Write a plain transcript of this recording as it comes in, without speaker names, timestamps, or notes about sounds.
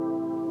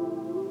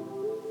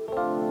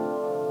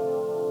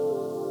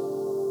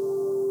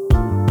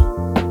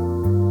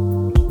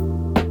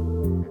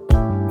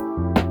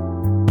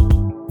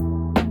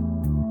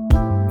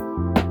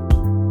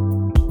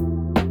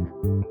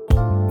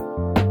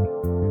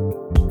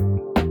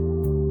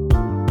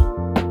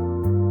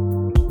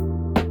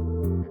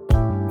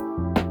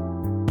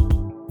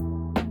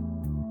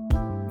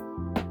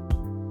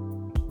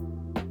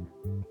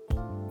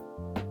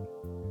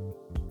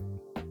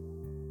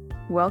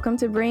welcome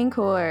to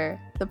BrainCore,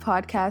 the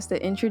podcast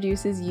that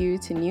introduces you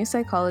to new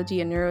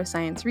psychology and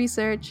neuroscience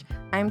research.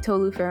 I'm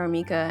Tolu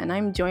Faramika, and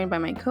I'm joined by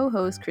my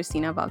co-host,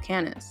 Christina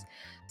Valkanis.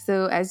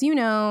 So as you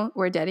know,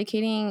 we're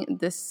dedicating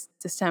this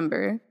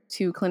December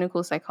to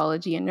clinical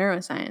psychology and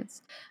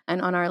neuroscience.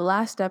 And on our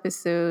last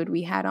episode,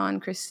 we had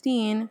on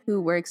Christine, who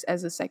works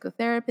as a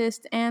psychotherapist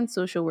and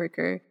social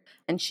worker,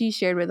 and she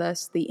shared with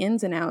us the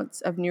ins and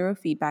outs of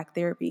neurofeedback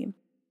therapy.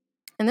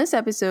 In this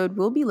episode,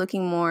 we'll be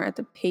looking more at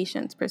the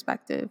patient's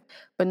perspective,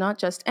 but not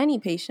just any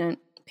patient,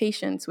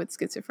 patients with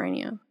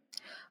schizophrenia.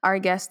 Our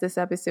guest this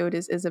episode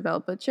is Isabelle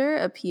Butcher,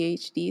 a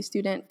PhD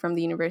student from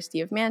the University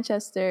of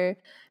Manchester,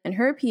 and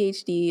her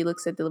PhD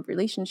looks at the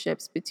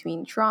relationships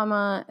between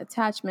trauma,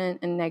 attachment,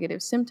 and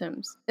negative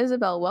symptoms.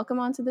 Isabelle, welcome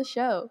onto the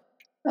show.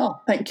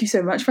 Oh, thank you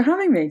so much for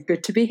having me.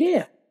 Good to be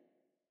here.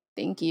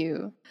 Thank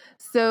you.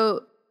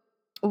 So,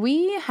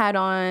 we had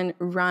on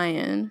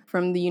Ryan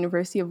from the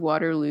University of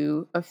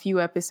Waterloo a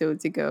few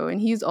episodes ago, and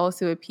he's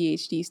also a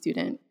PhD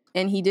student.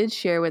 And he did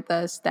share with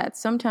us that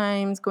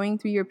sometimes going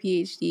through your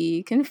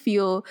PhD can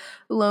feel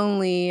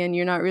lonely and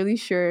you're not really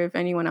sure if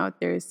anyone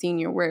out there is seeing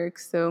your work.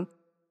 So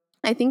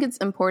I think it's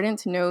important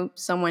to know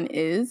someone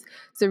is.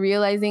 So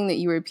realizing that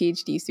you were a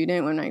PhD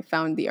student when I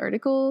found the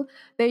article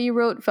that you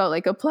wrote felt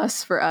like a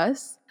plus for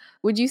us.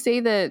 Would you say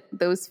that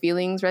those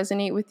feelings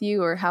resonate with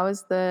you, or how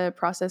has the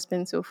process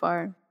been so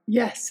far?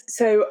 Yes.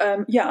 So,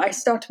 I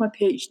started my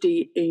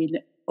PhD in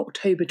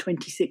October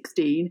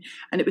 2016,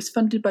 and it was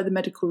funded by the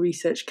Medical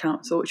Research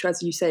Council, which,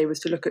 as you say, was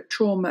to look at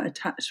trauma,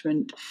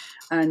 attachment,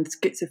 and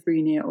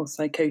schizophrenia or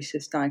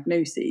psychosis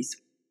diagnoses.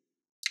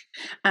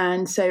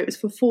 And so it was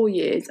for 4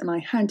 years, and I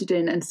handed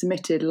in and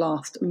submitted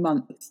last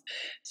month.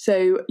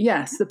 So,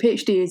 yes, the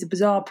PhD is a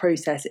bizarre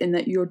process in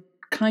that you're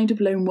kind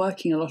of lone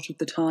working a lot of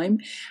the time.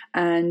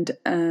 And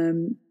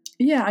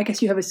I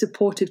guess you have a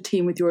supportive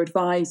team with your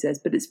advisors,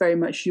 but it's very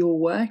much your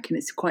work and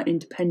it's quite an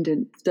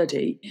independent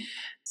study.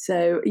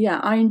 So,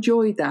 I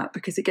enjoyed that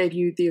because it gave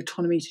you the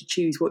autonomy to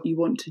choose what you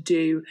want to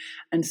do,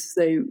 and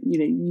so,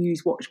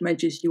 use what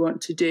measures you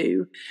want to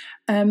do.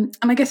 And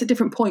I guess at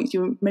different points,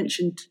 you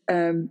mentioned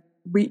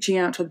reaching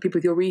out to other people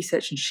with your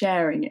research and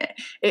sharing it.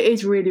 It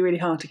is really, really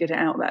hard to get it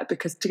out there,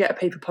 because to get a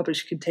paper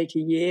published can take a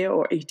year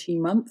or 18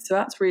 months. So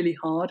that's really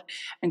hard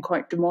and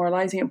quite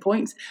demoralizing at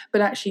points. But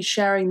actually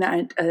sharing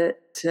that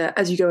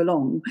as you go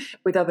along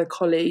with other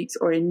colleagues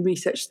or in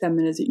research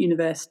seminars at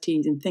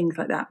universities and things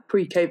like that.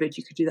 Pre-COVID,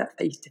 you could do that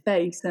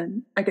face-to-face,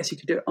 and I guess you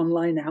could do it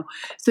online now.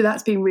 So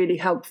that's been really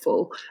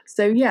helpful.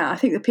 So I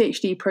think the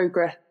PhD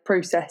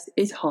process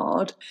is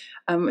hard.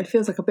 It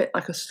feels like a bit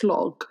like a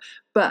slog,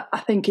 but I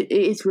think it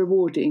is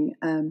rewarding,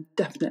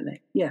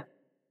 definitely. Yeah.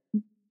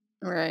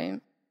 Right.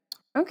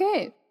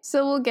 Okay.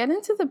 So we'll get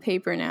into the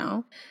paper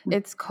now.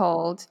 It's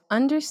called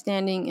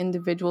Understanding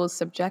Individuals'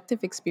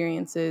 Subjective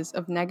Experiences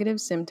of Negative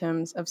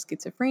Symptoms of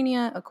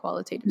Schizophrenia, a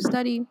Qualitative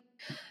Study.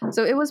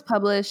 So it was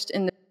published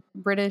in the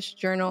British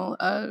Journal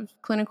of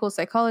Clinical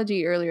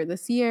Psychology earlier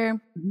this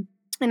year. Mm-hmm.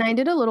 And I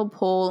did a little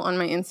poll on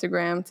my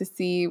Instagram to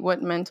see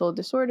what mental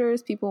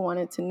disorders people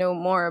wanted to know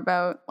more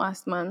about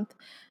last month.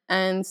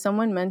 And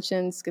someone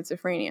mentioned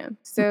schizophrenia.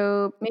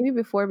 So maybe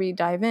before we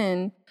dive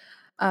in,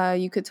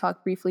 you could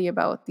talk briefly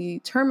about the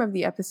term of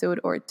the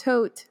episode, or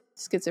TOTE,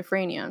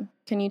 schizophrenia.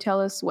 Can you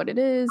tell us what it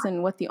is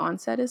and what the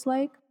onset is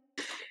like?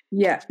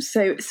 Yeah,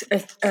 so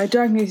a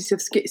diagnosis of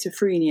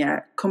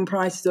schizophrenia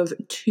comprises of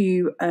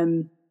two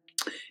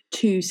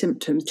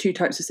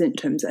types of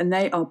symptoms, and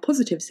they are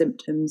positive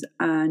symptoms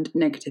and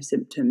negative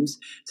symptoms.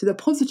 So the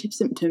positive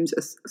symptoms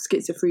of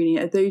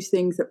schizophrenia are those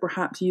things that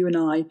perhaps you and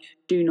I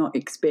do not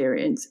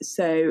experience.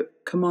 So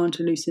command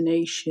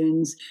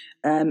hallucinations,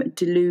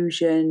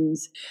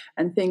 delusions,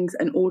 and things,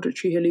 and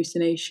auditory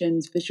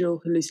hallucinations, visual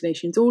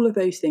hallucinations, all of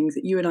those things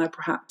that you and I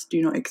perhaps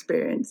do not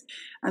experience.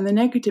 And the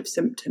negative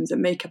symptoms that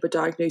make up a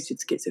diagnosis of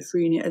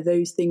schizophrenia are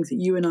those things that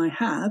you and I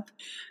have,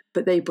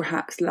 but they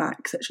perhaps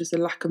lack, such as a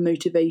lack of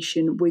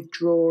motivation,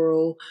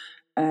 withdrawal,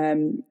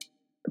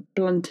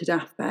 blunted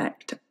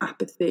affect,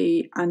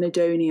 apathy,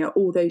 anhedonia,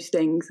 all those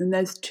things. And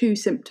there's two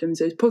symptoms,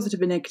 those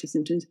positive and negative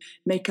symptoms,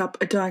 make up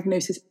a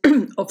diagnosis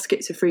of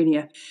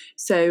schizophrenia.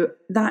 So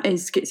that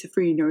is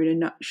schizophrenia in a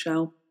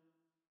nutshell.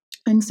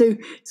 And so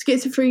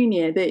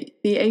schizophrenia, the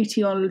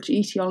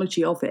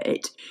etiology of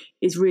it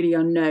is really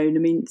unknown. I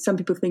mean, some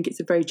people think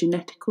it's a very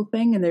genetical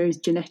thing, and there is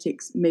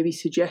genetics maybe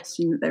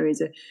suggesting that there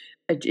is a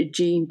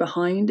gene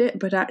behind it,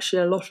 but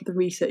actually a lot of the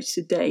research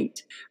to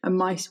date, and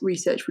my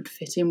research would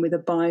fit in with a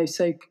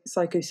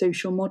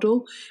biopsychosocial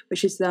model,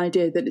 which is the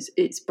idea that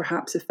it's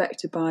perhaps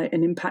affected by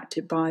and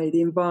impacted by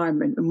the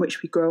environment in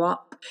which we grow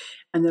up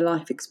and the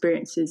life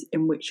experiences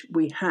in which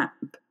we have.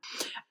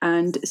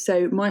 And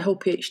so my whole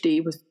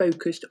PhD was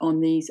focused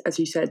on these, as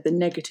you said, the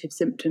negative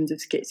symptoms of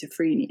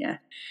schizophrenia.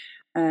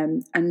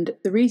 And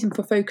the reason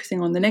for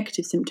focusing on the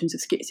negative symptoms of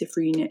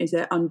schizophrenia is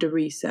they're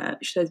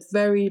under-researched. There's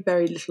very,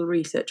 very little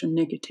research on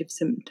negative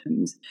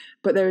symptoms,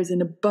 but there is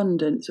an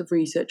abundance of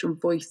research on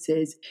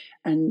voices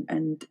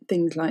and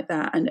things like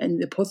that, and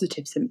the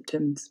positive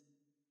symptoms.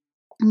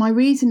 My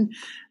reason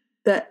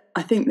that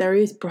I think there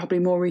is probably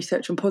more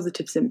research on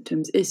positive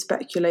symptoms is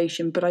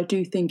speculation, but I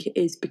do think it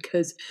is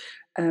because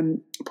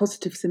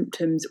positive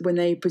symptoms, when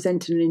they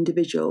present in an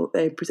individual,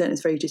 they present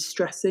as very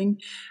distressing,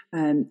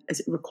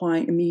 as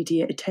requiring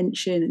immediate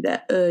attention,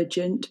 they're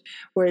urgent,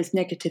 whereas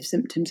negative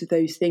symptoms are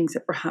those things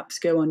that perhaps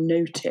go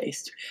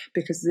unnoticed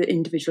because the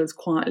individual is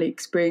quietly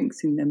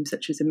experiencing them,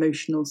 such as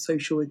emotional,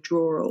 social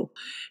withdrawal.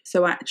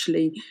 So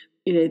actually,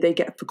 they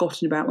get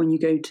forgotten about when you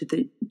go to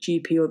the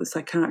GP or the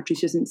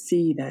psychiatrist doesn't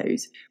see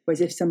those.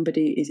 Whereas if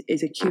somebody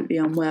is acutely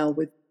unwell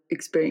with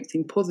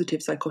experiencing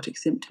positive psychotic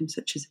symptoms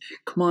such as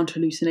command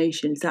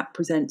hallucinations, that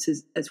presents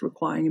as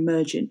requiring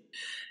emergency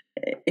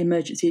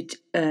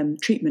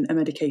treatment and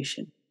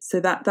medication. So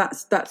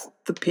that's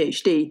the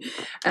PhD.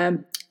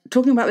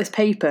 Talking about this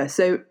paper,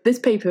 so this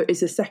paper is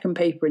the second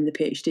paper in the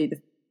PhD.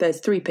 There's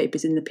 3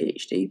 papers in the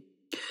PhD.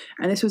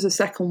 And this was the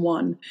second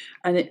one.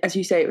 And as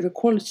you say, it was a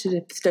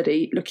qualitative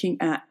study looking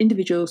at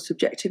individuals'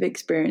 subjective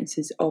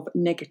experiences of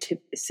negative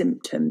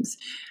symptoms.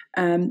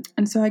 And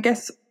so I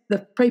guess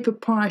the paper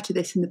prior to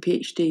this in the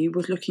PhD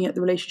was looking at the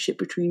relationship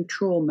between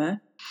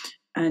trauma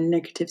and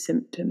negative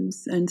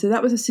symptoms. And so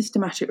that was a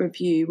systematic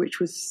review, which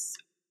was,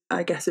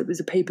 I guess it was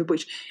a paper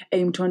which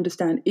aimed to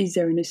understand, is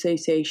there an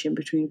association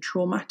between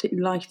traumatic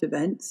life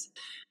events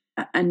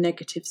and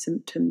negative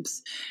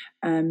symptoms?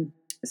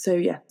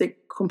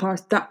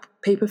 That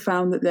paper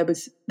found that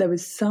there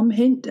was some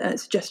hint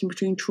suggestion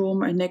between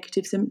trauma and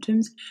negative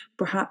symptoms,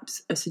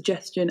 perhaps a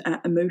suggestion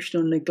at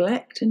emotional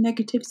neglect and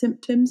negative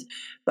symptoms,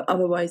 but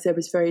otherwise there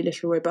was very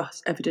little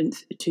robust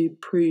evidence to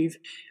prove,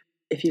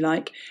 if you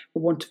like,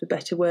 for want of a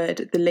better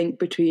word, the link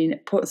between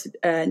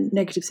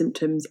negative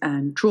symptoms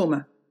and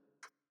trauma,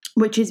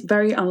 which is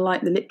very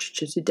unlike the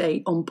literature to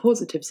date on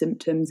positive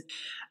symptoms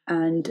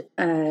and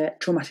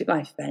traumatic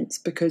life events,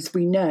 because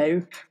we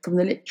know from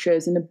the literature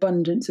there's an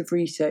abundance of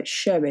research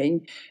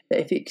showing that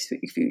if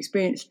you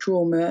experience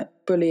trauma,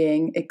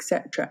 bullying,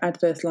 etc.,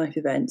 adverse life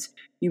events,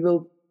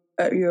 you're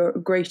at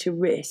greater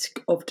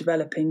risk of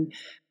developing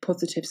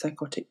positive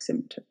psychotic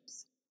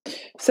symptoms.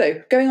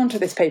 So going on to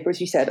this paper, as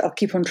you said, I'll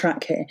keep on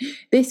track here.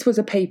 This was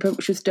a paper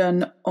which was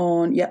done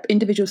on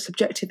individual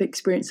subjective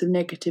experience of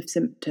negative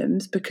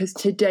symptoms, because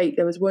to date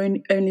there was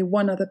only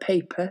one other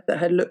paper that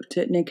had looked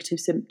at negative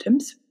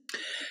symptoms.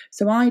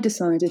 So I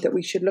decided that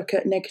we should look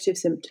at negative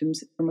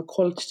symptoms from a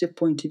qualitative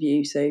point of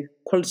view. So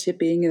qualitative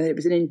being that it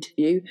was an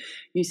interview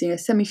using a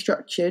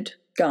semi-structured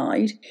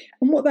guide.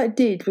 And what that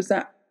did was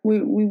that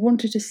we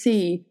wanted to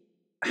see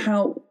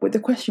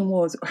the question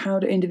was, how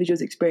do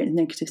individuals experience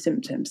negative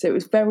symptoms? So it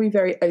was very,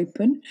 very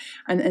open,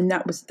 and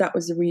that was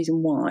the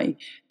reason why,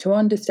 to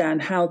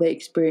understand how they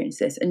experience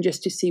this and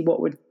just to see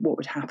what would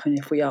happen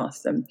if we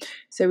asked them.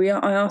 So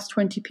I asked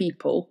 20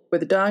 people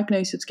with a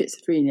diagnosis of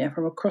schizophrenia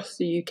from across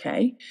the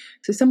UK.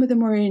 So some of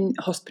them were in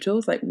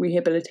hospitals like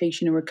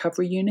rehabilitation and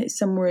recovery units,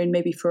 some were in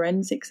maybe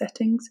forensic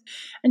settings,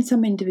 and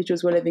some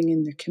individuals were living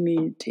in the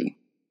community.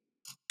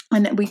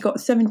 And we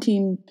got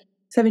 17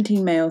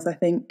 males, I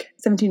think,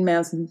 17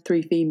 males and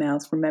 3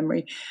 females from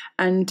memory.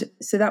 And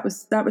so that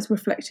was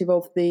reflective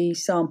of the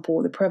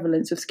sample, the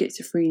prevalence of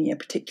schizophrenia,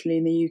 particularly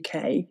in the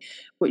UK,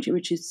 which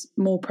is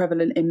more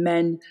prevalent in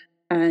men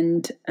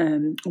and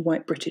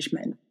white British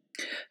men.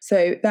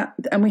 So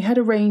and we had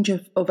a range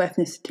of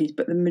ethnicities,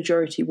 but the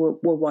majority were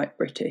white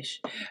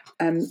British,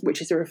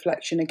 which is a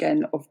reflection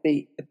again of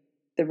the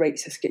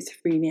rates of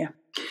schizophrenia.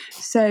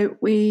 So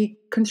we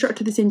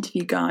constructed this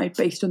interview guide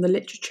based on the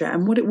literature,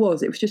 and what it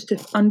was just to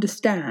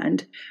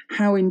understand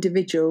how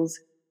individuals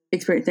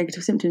experience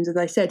negative symptoms, as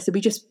I said. So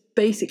we just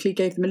basically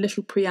gave them a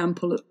little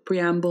preamble at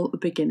the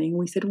beginning.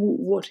 We said, well,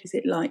 what is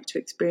it like to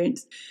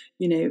experience,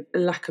 a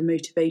lack of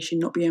motivation,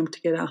 not being able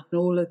to get up, and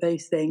all of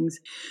those things.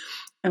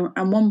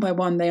 And one by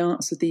one, they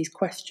answered these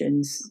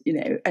questions,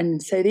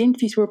 and so the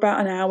interviews were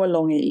about an hour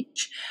long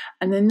each.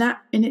 And then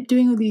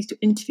doing all these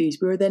interviews,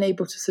 we were then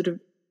able to sort of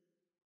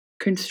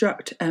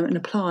construct and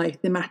apply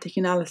thematic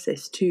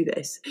analysis to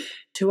this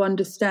to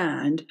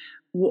understand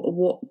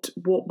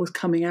what was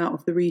coming out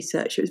of the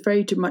research. It was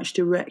very much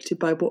directed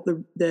by what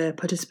the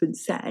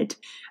participants said,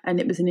 and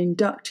it was an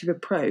inductive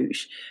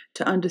approach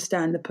to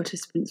understand the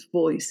participants'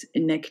 voice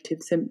in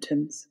negative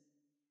symptoms.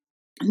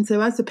 And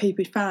so as the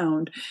paper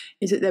found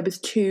is that there was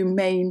 2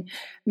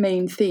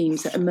 main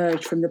themes that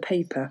emerged from the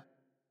paper.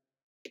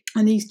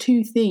 And these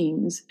 2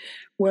 themes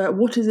were,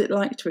 what is it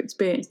like to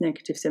experience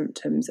negative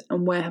symptoms,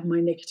 and where have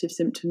my negative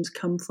symptoms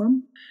come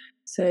from?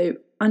 So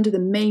under the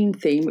main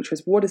theme, which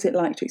was what is it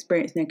like to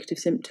experience negative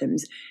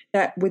symptoms,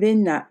 that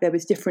within that there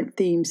was different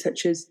themes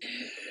such as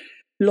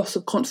loss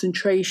of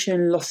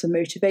concentration, loss of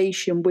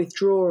motivation,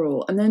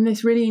 withdrawal. And then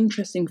this really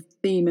interesting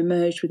theme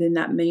emerged within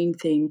that main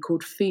theme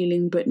called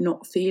feeling but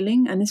not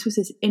feeling. And this was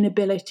this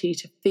inability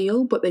to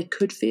feel, but they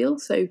could feel.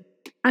 So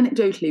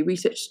anecdotally,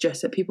 research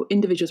suggests that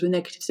individuals with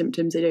negative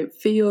symptoms, they don't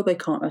feel, they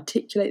can't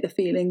articulate their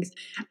feelings.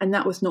 And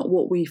that was not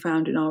what we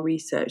found in our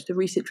research. The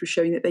research was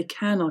showing that they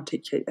can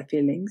articulate their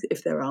feelings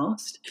if they're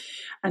asked.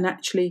 And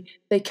actually,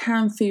 they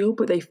can feel,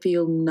 but they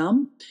feel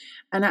numb.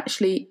 And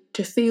actually,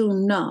 to feel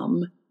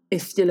numb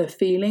is still a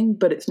feeling,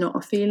 but it's not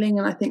a feeling.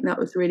 And I think that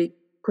was really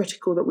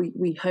critical that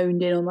we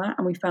honed in on that,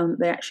 and we found that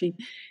they actually,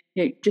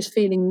 just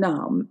feeling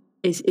numb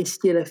is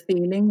still a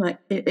feeling. Like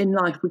in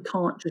life, we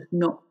can't just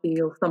not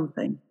feel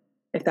something,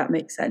 if that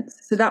makes sense.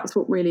 So that's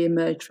what really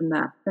emerged from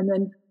that. And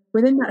then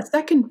within that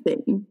second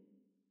theme,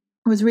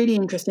 it was really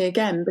interesting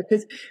again,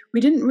 because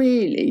we didn't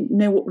really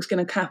know what was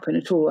going to happen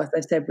at all, as I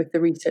said, with the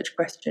research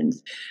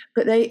questions.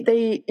 But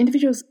they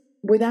individuals,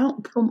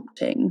 without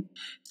prompting,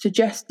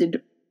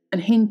 suggested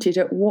and hinted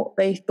at what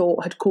they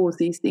thought had caused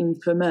these things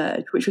to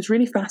emerge, which was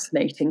really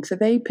fascinating. So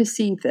they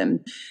perceived them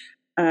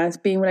as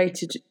being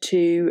related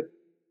to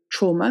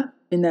trauma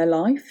in their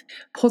life,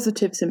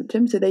 positive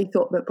symptoms. So they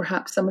thought that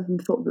perhaps some of them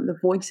thought that the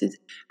voices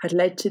had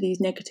led to these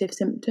negative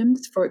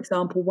symptoms. For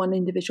example, one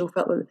individual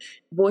felt that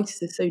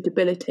voices are so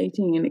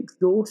debilitating and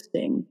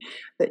exhausting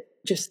that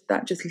just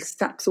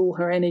saps all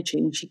her energy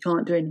and she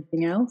can't do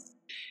anything else.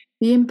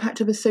 The impact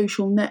of a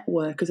social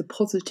network as a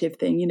positive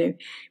thing.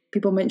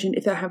 People mentioned,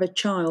 if I have a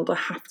child, I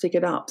have to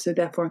get up, so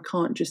therefore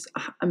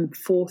I'm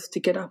forced to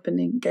get up and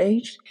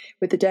engage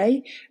with the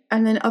day.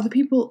 And then other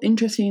people,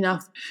 interestingly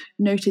enough,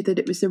 noted that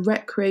it was the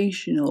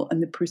recreational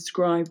and the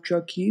prescribed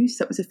drug use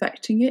that was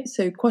affecting it.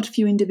 So quite a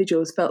few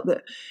individuals felt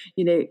that,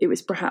 it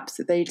was perhaps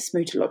that they'd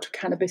smoked a lot of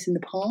cannabis in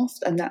the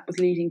past, and that was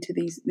leading to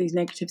these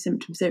negative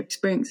symptoms they're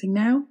experiencing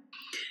now.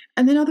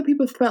 And then other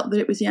people felt that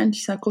it was the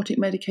antipsychotic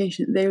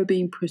medication that they were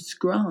being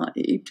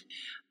prescribed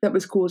that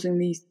was causing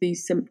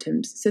these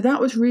symptoms. So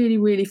that was really,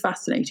 really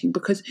fascinating,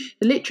 because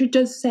the literature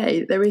does say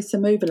that there is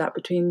some overlap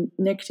between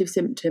negative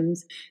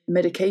symptoms,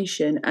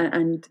 medication,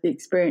 and the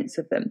experience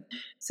of them.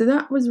 So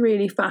that was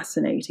really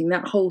fascinating,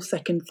 that whole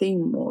second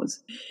theme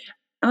was.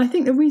 And I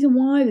think the reason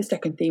why the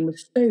second theme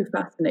was so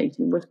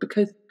fascinating was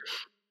because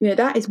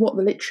that is what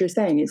the literature is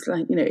saying. It's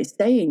like, it's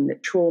saying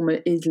that trauma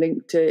is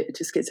linked to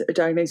a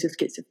diagnosis of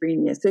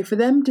schizophrenia. So for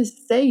them to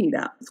say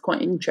that is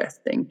quite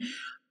interesting.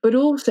 But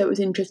also it was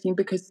interesting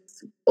because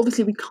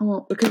obviously we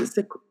can't, because it's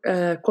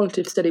a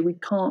qualitative study, we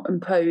can't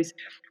impose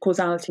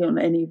causality on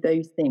any of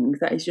those things.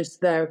 That is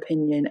just their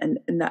opinion,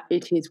 and that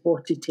it is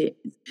what it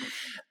is.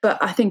 But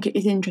I think it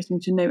is interesting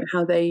to note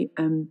how they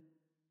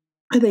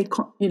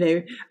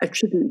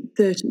attribute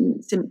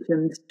certain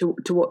symptoms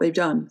to what they've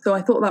done. So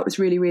I thought that was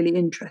really, really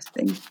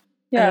interesting.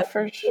 Yeah,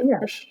 for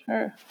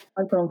sure.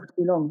 I've gone on for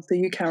too long, so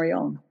you carry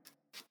on.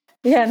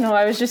 Yeah, no,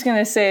 I was just going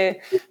to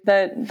say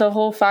that the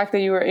whole fact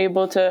that you were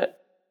able to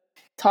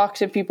talk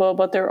to people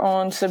about their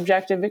own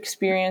subjective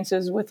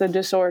experiences with the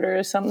disorder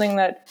is something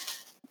that,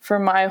 for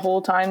my whole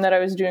time that I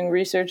was doing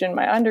research in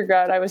my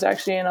undergrad, I was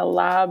actually in a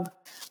lab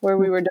where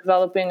we were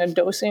developing a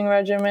dosing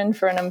regimen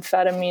for an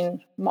amphetamine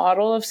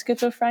model of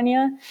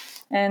schizophrenia.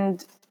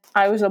 And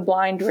I was a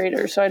blind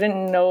rater, so I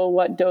didn't know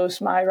what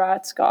dose my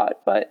rats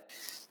got. But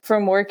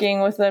from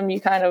working with them, you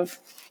kind of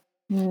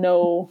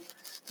know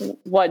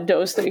what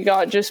dose they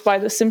got just by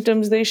the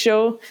symptoms they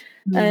show.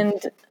 And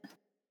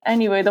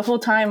anyway, the whole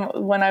time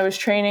when I was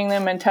training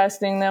them and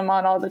testing them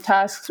on all the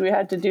tasks, we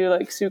had to do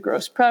like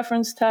sucrose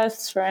preference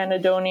tests for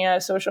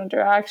anhedonia, social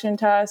interaction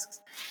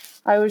tasks.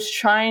 I was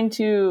trying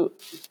to,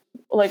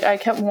 I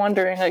kept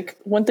wondering,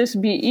 wouldn't this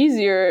be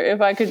easier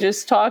if I could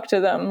just talk to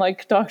them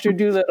like Dr.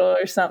 Doolittle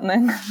or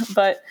something?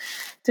 But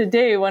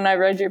today, when I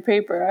read your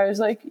paper, I was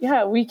like,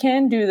 yeah, we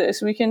can do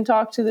this. We can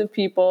talk to the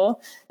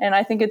people. And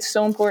I think it's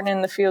so important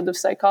in the field of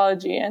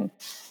psychology and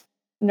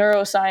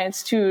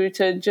neuroscience too,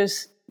 to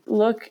just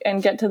look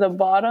and get to the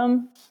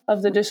bottom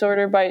of the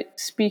disorder by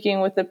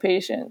speaking with the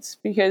patients,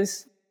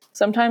 because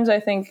sometimes I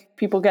think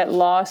people get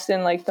lost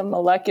in the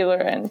molecular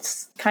and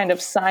kind of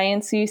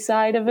sciencey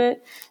side of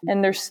it,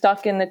 and they're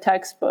stuck in the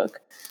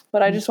textbook.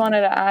 But I just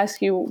wanted to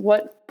ask you,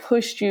 what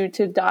pushed you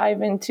to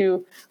dive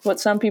into what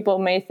some people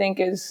may think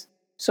is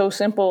so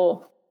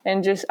simple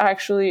and just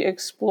actually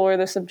explore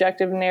the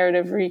subjective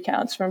narrative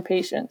recounts from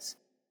patients?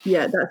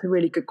 Yeah, that's a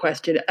really good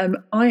question.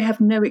 I have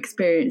no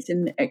experience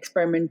in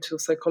experimental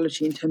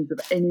psychology in terms of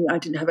I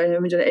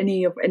haven't done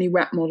any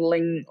rat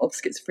modelling of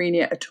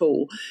schizophrenia at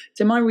all.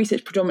 So my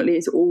research predominantly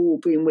has all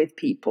been with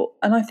people.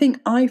 And I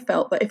think I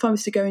felt that if I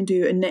was to go and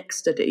do a next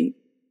study,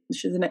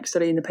 which is the next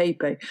study in the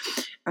paper,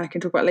 I can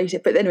talk about later.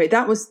 But anyway,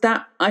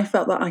 I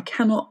felt that I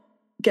cannot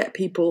get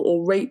people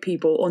or rate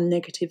people on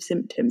negative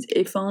symptoms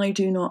if I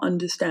do not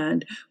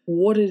understand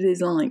what it is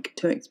like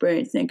to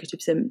experience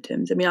negative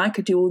symptoms. I mean, I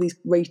could do all these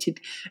rated,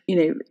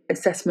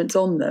 assessments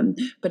on them,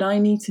 but I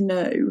need to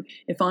know,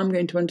 if I'm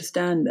going to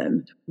understand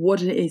them,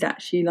 what it is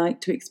actually like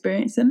to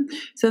experience them.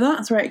 So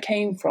that's where it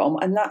came from,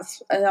 and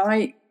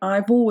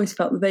I've always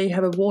felt that they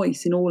have a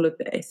voice in all of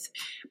this.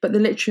 But the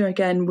literature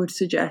again would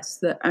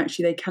suggest that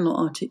actually they cannot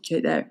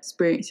articulate their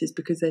experiences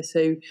because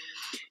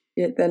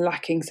they're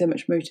lacking so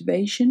much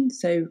motivation.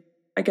 So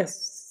I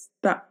guess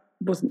that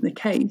wasn't the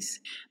case,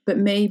 but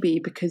maybe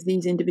because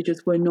these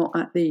individuals were not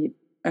they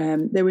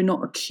were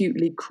not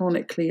acutely,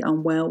 chronically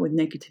unwell with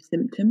negative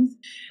symptoms,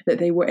 that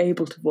they were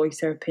able to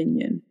voice their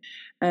opinion.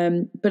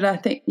 But I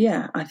don't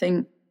know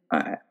anything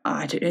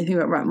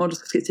about rat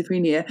models of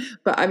schizophrenia,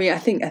 but I mean, I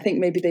think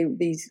maybe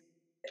these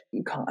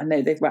you can't. I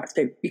know they've waxed.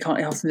 You can't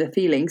ask them their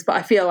feelings, but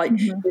I feel like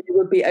there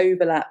would be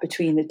overlap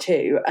between the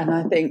two, and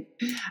I think.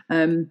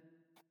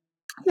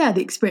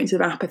 The experience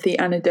of apathy,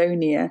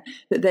 anhedonia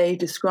that they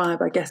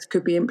describe, I guess,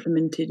 could be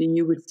implemented, and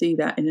you would see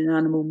that in an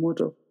animal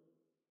model.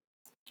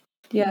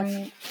 Yeah,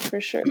 right.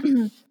 For sure.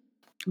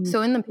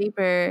 So in the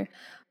paper,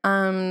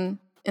 in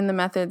the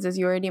methods, as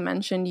you already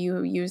mentioned,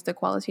 you used the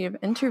qualitative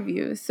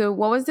interview. So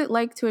what was it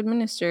like to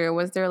administer?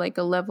 Was there like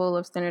a level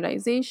of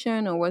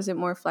standardization, or was it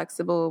more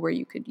flexible where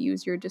you could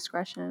use your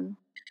discretion?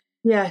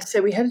 Yeah,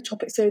 so we had a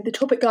topic. So the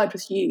topic guide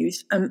was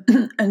used,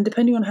 and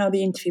depending on how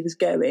the interview was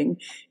going,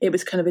 it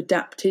was kind of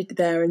adapted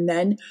there and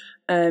then.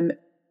 And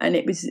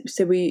it was,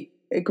 so we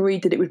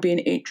agreed that it would be an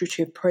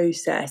iterative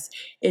process,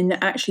 in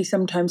that actually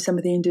sometimes some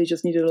of the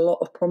individuals needed a lot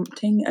of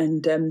prompting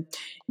and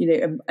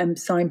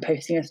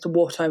signposting as to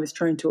what I was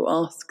trying to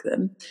ask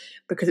them,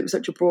 because it was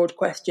such a broad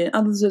question.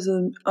 Others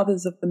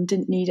of them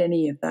didn't need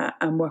any of that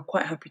and were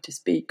quite happy to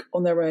speak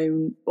on their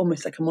own,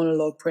 almost like a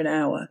monologue for an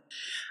hour.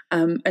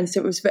 And so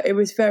it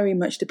was very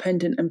much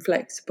dependent and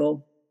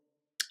flexible.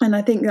 And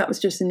I think that was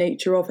just the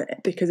nature of it,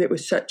 because it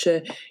was such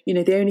a,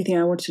 the only thing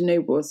I wanted to know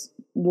was,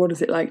 what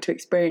is it like to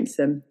experience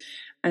them?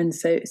 And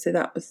so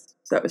that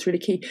was really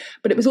key.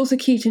 But it was also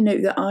key to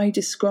note that I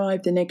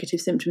described the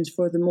negative symptoms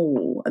for them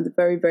all at the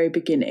very, very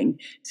beginning,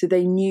 so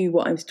they knew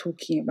what I was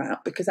talking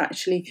about. Because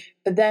actually,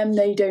 for them,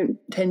 they don't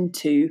tend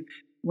to,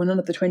 well, none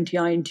of the 20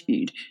 I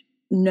interviewed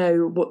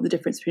know what the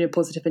difference between a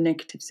positive and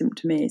negative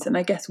symptom is. And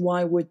I guess,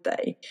 why would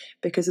they?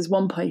 Because as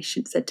one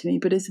patient said to me,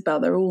 but Isabelle,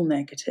 they're all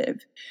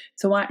negative.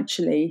 So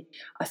actually,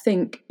 I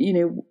think,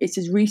 it's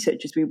as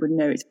researchers we would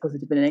know it's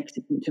positive and a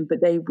negative symptom, but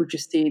they would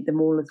just see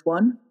them all as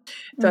one.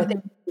 So I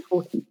think it's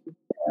important to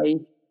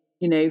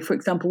say, for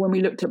example, when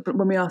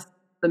we asked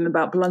them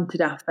about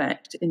blunted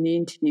affect in the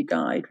interview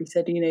guide, we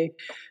said,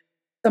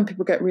 some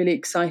people get really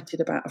excited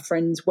about a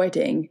friend's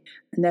wedding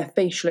and their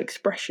facial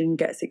expression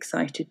gets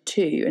excited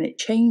too, and it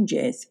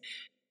changes.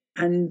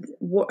 And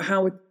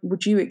how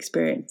would you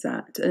experience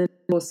that? And of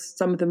course,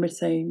 some of them would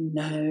say,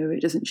 no,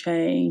 it doesn't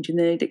change, and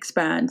then it'd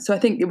expand. So I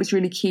think it was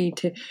really key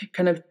to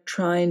kind of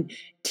try and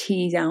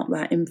tease out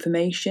that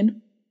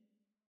information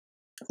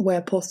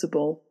where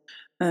possible,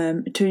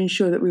 to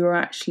ensure that we were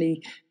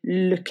actually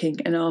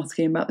looking and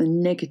asking about the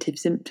negative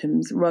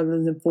symptoms rather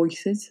than the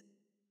voices.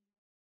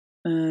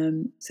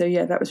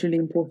 That was really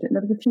important.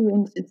 There was a few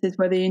instances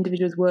where the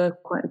individuals were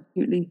quite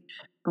acutely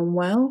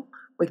unwell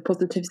with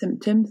positive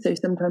symptoms, so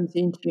sometimes the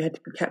interview had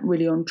to be kept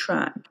really on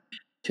track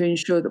to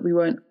ensure that we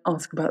weren't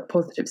asking about the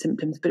positive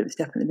symptoms, but it was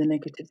definitely the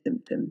negative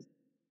symptoms.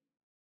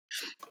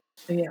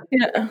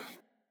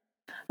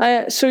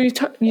 So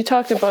you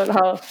talked about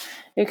how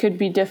it could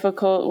be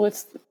difficult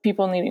with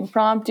people needing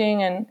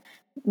prompting and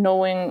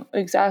knowing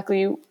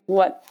exactly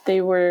what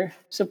they were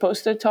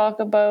supposed to talk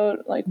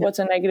about, like what's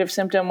a negative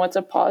symptom, what's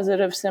a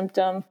positive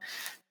symptom.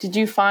 Did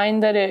you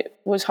find that it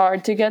was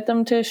hard to get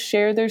them to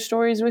share their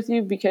stories with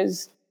you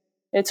because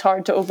it's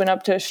hard to open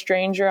up to a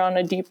stranger on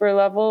a deeper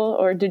level?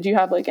 Or did you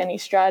have like any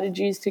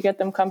strategies to get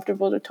them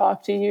comfortable to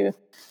talk to you?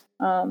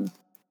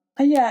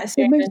 It's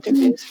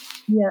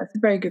a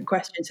very good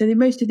question. So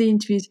most of the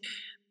interviews,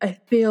 I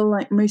feel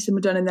like most of them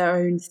were done in their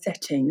own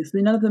settings.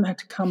 None of them had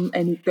to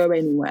go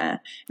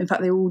anywhere. In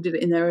fact, they all did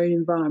it in their own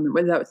environment,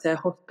 whether that was their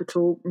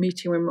hospital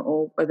meeting room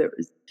or whether it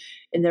was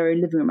in their own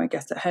living room, I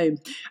guess, at home.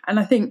 And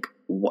I think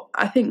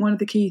one of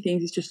the key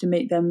things is just to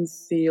make them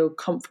feel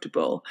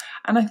comfortable.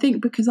 And I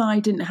think because I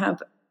didn't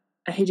have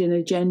a hidden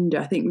agenda,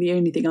 I think the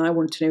only thing I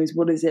want to know is,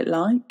 what is it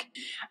like?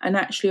 And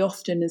actually,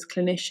 often as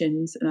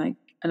clinicians and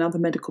other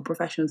medical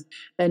professionals,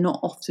 they're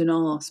not often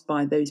asked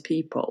by those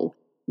people,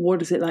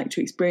 what is it like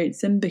to experience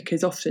them?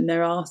 Because often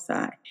they're asked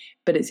that,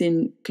 but it's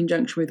in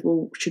conjunction with,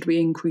 well, should we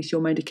increase your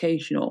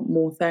medication or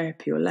more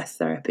therapy or less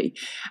therapy?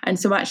 And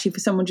so actually, for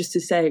someone just to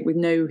say it with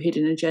no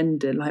hidden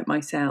agenda, like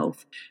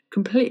myself,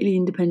 completely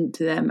independent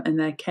to them and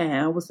their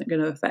care, I wasn't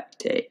going to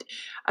affect it.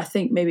 I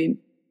think maybe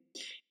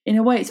in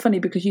a way it's funny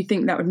because you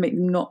think that would make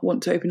them not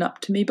want to open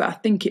up to me, but I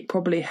think it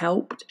probably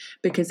helped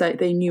because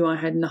they knew I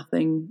had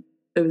nothing.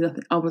 There was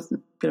nothing. I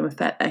wasn't going to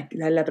affect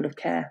their level of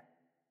care.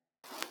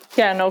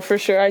 Yeah, no, for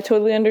sure. I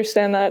totally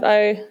understand that.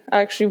 I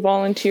actually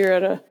volunteer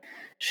at a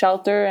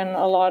shelter, and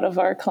a lot of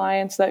our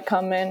clients that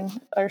come in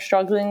are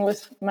struggling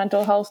with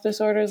mental health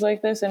disorders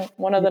like this. And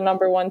one of the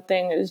number one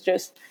thing is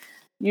just,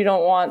 you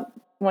don't want,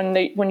 when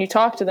you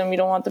talk to them, you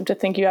don't want them to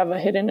think you have a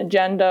hidden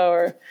agenda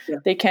or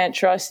they can't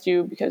trust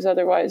you, because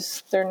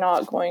otherwise they're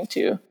not going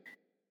to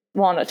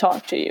want to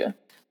talk to you.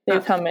 They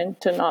come in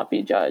to not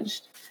be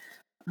judged.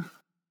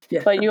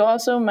 Yeah. But you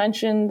also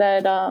mentioned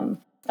that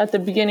at the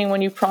beginning,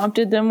 when you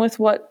prompted them with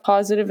what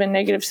positive and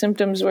negative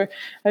symptoms were,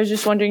 I was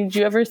just wondering, did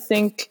you ever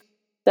think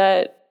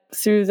that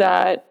through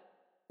that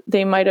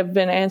they might have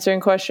been answering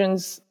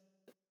questions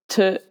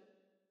to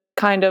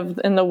kind of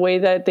in the way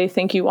that they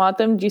think you want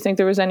them? Do you think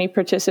there was any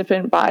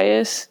participant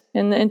bias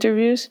in the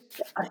interviews?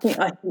 I think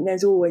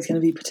there's always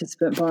going to be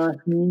participant bias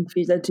in the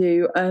interviews. I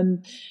do.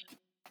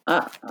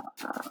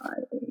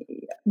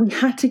 we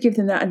had to give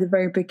them that at the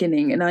very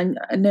beginning. And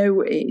I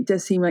know it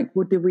does seem like,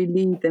 well, did we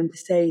leave them to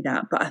say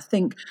that? But I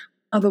think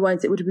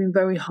otherwise it would have been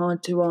very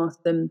hard to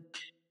ask them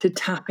to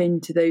tap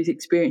into those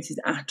experiences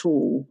at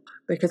all,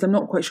 because I'm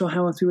not quite sure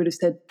how else we would have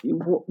said,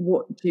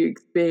 what do you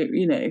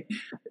experience?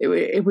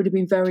 It would have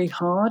been very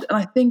hard. And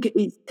I think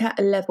it's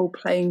at a level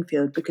playing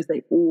field because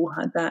they all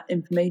had that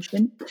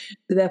information.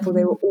 So therefore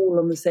they were all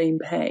on the same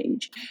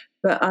page.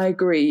 But I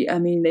agree. I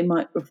mean, they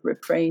might have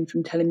refrained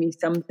from telling me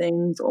some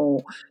things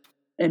or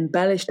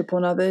embellished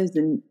upon others,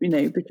 and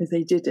because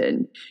they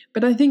didn't.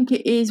 But I think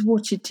it is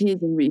what it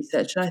is in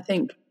research, and I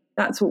think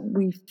that's what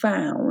we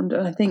found.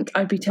 And I think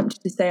I'd be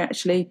tempted to say,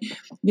 actually,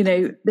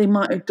 they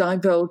might have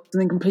divulged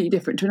something completely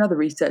different to another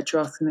researcher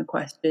asking the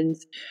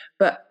questions.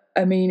 But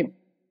I mean,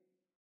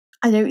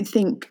 I don't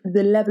think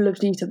the level of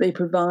detail they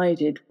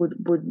provided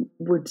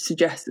would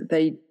suggest that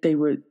they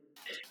were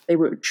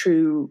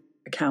true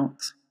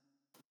accounts.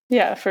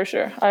 Yeah, for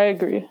sure. I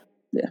agree.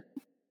 Yeah.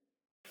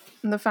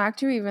 And the fact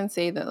to even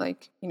say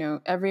that,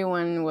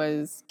 everyone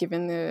was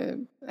given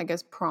the, I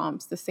guess,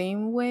 prompts the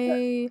same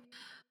way,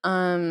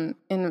 and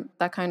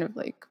that kind of,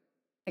 I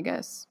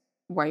guess,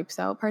 wipes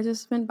out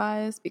participant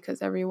bias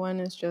because everyone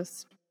is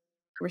just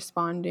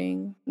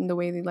responding in the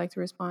way they'd like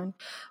to respond.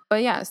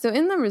 But yeah, so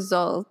in the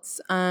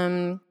results,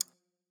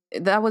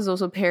 that was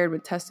also paired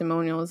with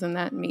testimonials, and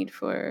that made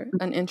for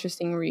an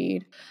interesting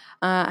read.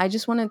 I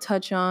just want to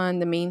touch on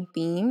the main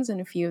themes and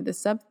a few of the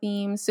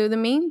sub-themes. So the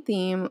main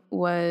theme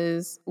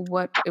was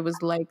what it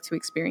was like to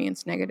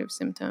experience negative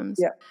symptoms.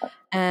 Yeah.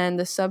 And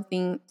the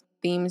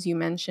sub-themes you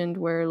mentioned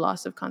were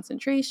loss of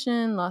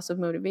concentration, loss of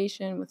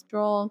motivation,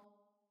 withdrawal,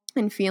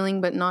 and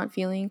feeling but not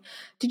feeling.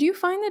 Did you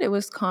find that it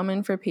was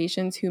common for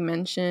patients who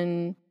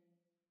mention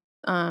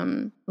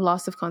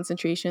loss of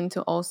concentration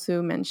to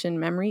also mention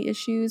memory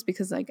issues?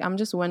 Because I'm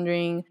just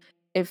wondering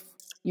if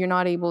you're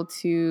not able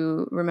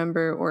to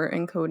remember or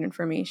encode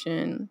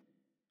information,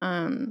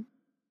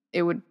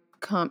 it would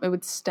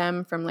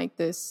stem from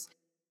this,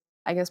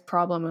 I guess,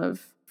 problem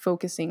of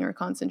focusing or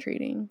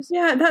concentrating.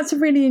 Yeah, that's a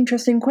really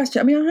interesting question.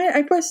 I mean,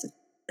 I guess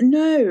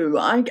no,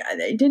 I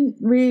didn't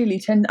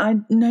really tend. I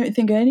don't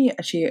think any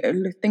actually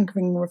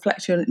thinking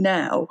reflection on it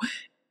now.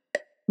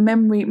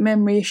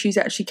 Memory issues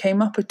actually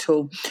came up at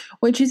all,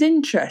 which is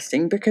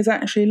interesting because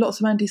actually lots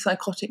of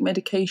antipsychotic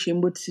medication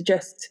would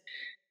suggest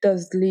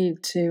does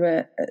lead to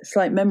a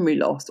slight memory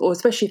loss, or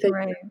especially if they,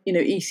 Right.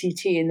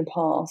 ECT in the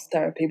past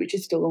therapy, which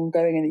is still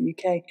ongoing in the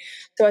UK.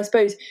 So I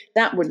suppose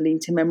that would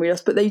lead to memory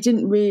loss, but they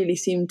didn't really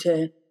seem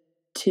to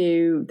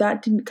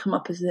that didn't come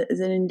up as a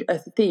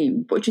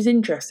theme, which is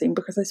interesting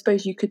because I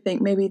suppose you could think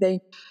maybe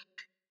they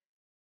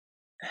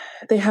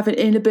have an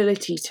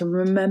inability to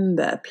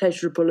remember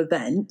pleasurable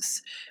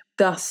events,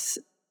 thus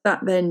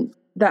that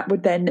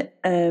would then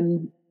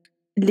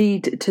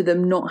lead to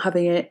them not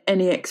having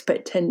any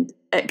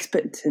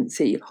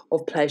expectancy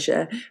of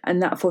pleasure,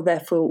 and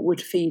therefore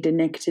would feed a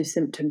negative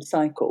symptom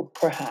cycle,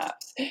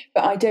 perhaps.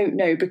 But I don't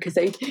know because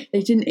they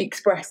didn't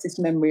express this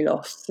memory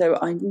loss, so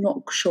I'm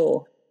not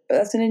sure. But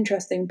that's an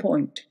interesting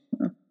point.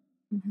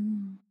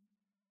 Mm-hmm.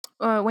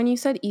 When you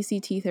said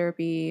ECT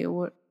therapy,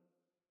 what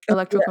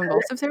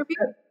electroconvulsive therapy?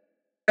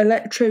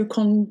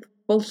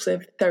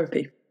 Electroconvulsive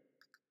therapy.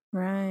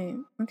 Right.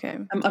 Okay.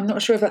 I'm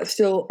not sure if that's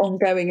still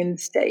ongoing in the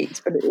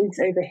States, but it is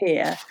over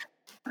here.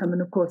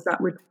 And of course,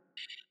 that would.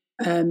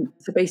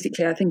 So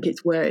basically, I think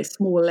it's where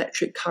small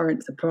electric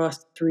currents are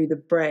passed through the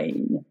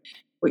brain,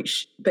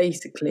 which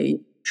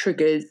basically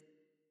triggers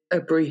a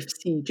brief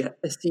seizure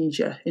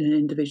in an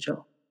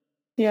individual.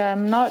 Yeah,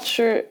 I'm not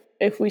sure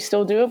if we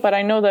still do it, but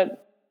I know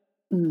that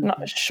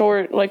not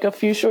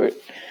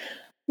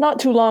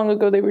too long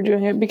ago they were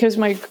doing it because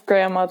my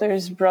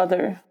grandmother's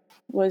brother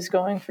was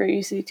going for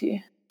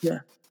ECT.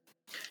 Yeah.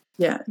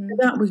 So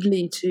that would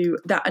lead to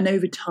that, and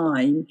over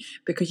time,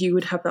 because you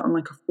would have that on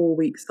a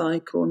 4-week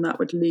cycle, and that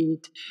would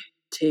lead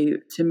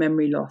to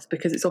memory loss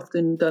because it's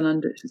often done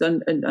under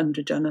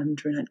general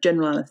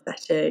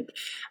anaesthetic,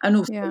 and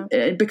also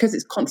because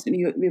it's constantly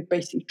you're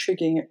basically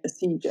triggering a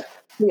seizure.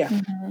 Yeah.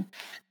 Mm-hmm.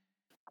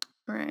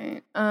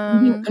 Right.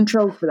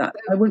 Control for that.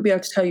 I wouldn't be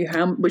able to tell you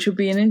how, which would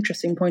be an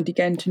interesting point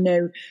again to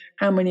know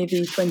how many of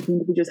these 20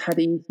 individuals had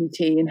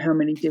ECT and how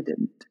many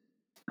didn't.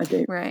 I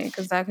do. Right,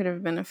 because that could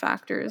have been a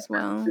factor as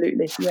well.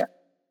 Absolutely, yeah.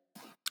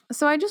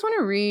 So I just want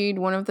to read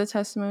one of the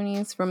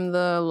testimonies from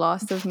the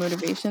loss of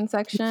motivation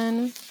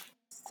section.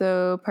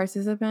 So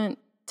participant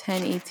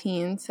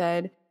 1018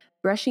 said,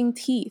 brushing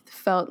teeth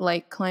felt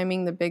like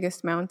climbing the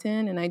biggest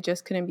mountain and I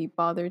just couldn't be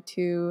bothered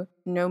to.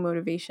 No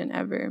motivation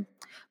ever.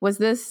 Was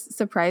this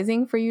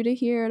surprising for you to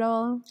hear at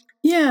all?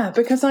 Yeah,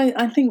 because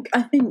I think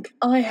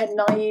I had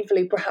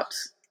naively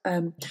perhaps,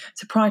 so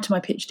prior to my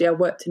PhD, I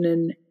worked in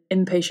an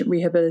inpatient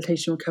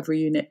rehabilitation recovery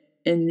unit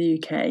in the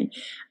UK,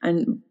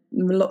 and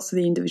lots of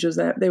the individuals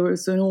there, they were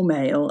all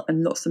male,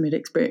 and lots of them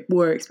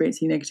were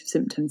experiencing negative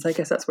symptoms. I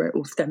guess that's where it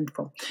all stemmed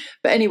from.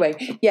 But anyway,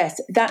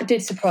 yes, that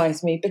did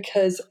surprise me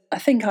because I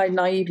think I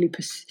naively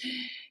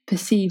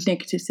perceived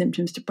negative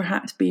symptoms to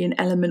perhaps be an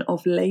element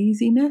of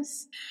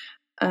laziness.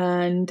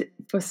 And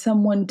for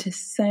someone to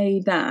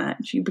say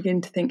that, you begin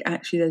to think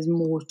actually there's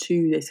more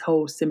to this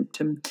whole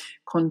symptom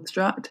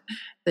construct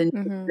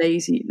than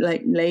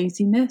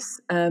laziness.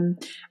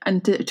 And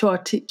to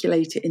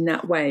articulate it in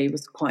that way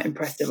was quite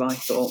impressive, I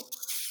thought.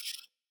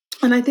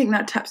 And I think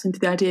that taps into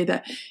the idea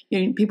that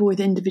people with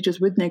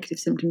individuals with negative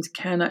symptoms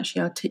can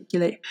actually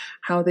articulate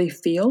how they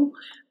feel,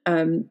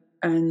 and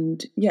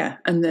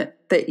that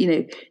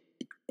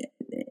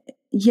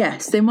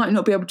yes, they might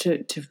not be able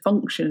to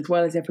function as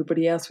well as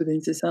everybody else within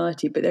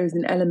society, but there is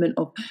an element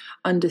of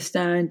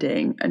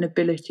understanding and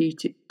ability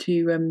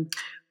to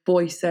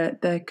voice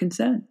their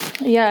concern.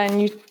 Yeah,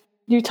 and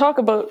you talk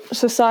about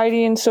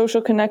society and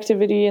social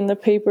connectivity in the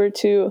paper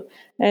too,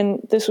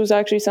 and this was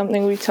actually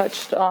something we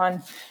touched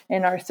on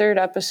in our third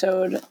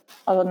episode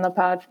on the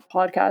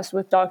podcast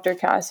with Dr.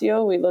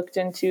 Cassio. We looked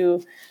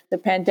into the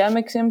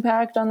pandemic's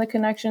impact on the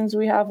connections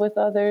we have with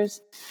others.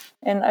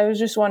 And I was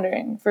just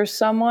wondering, for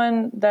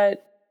someone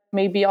that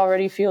maybe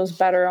already feels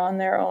better on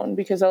their own,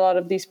 because a lot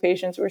of these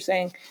patients were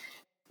saying,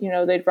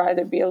 they'd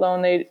rather be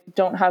alone. They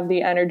don't have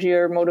the energy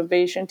or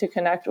motivation to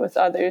connect with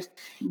others.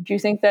 Do you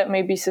think that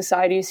maybe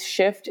society's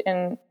shift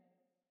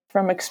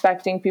from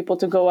expecting people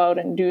to go out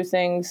and do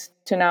things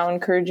to now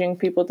encouraging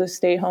people to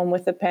stay home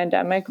with the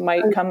pandemic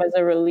might come as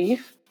a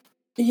relief?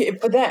 Yeah,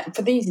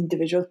 for these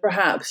individuals,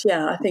 perhaps,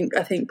 yeah, I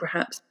think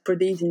perhaps for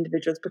these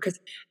individuals, because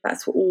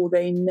that's all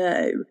they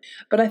know.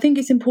 But I think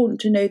it's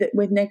important to know that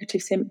with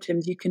negative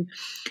symptoms,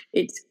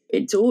 it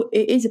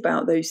is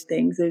about those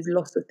things, those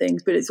loss of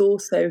things, but it's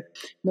also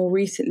more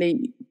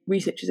recently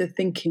researchers are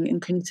thinking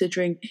and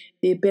considering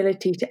the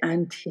ability to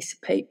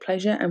anticipate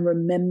pleasure and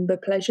remember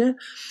pleasure.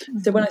 Mm-hmm.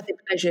 So when I say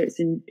pleasure, it's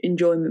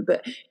enjoyment,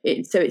 but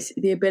it's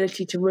the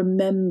ability to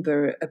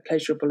remember a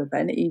pleasurable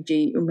event,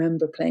 e.g.,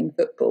 remember playing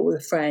football with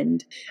a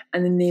friend,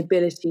 and then the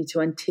ability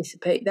to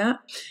anticipate that.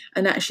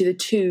 And actually, the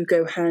two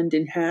go hand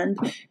in hand.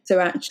 So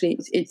actually,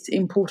 it's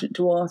important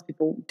to ask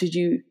people,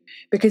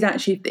 because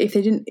actually, if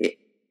they didn't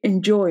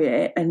enjoy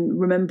it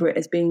and remember it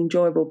as being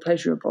enjoyable,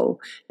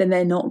 pleasurable, then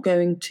they're not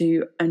going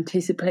to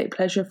anticipate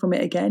pleasure from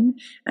it again,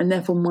 and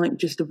therefore might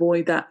just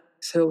avoid that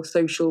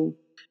social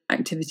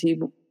activity.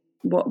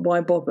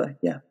 Why bother?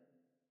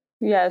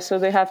 Yeah, so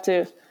they have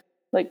to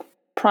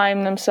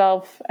prime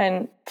themselves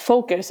and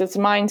focus. It's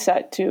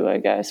mindset too, I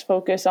guess.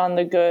 Focus on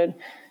the good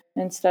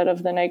instead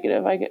of the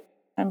negative.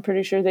 I'm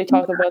pretty sure they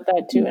talk about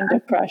that too in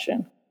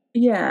depression.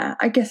 Yeah,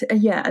 I guess,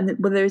 and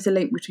there is a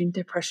link between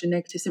depression and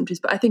negative symptoms,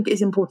 but I think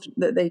it's important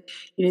that they,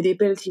 the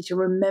ability to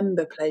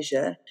remember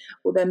pleasure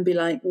will then be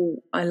like, well,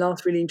 I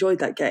last really enjoyed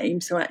that game,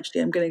 so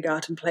actually I'm going to go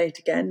out and play it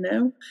again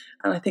now.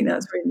 And I think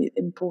that's really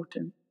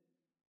important.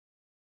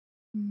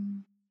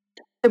 Mm.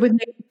 So with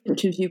negative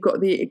symptoms, you've got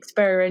the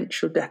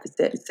experiential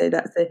deficit, so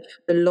that's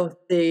the loss,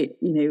 the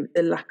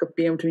lack of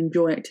being able to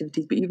enjoy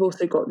activities, but you've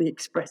also got the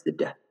expressive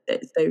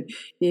deficit, so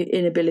the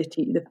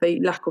inability, the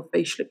lack of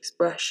facial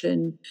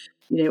expression,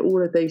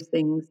 all of those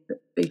things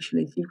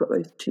facially. So you've got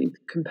those two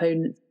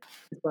components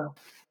as well.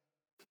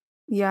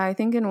 Yeah, I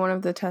think in one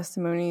of the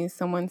testimonies,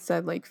 someone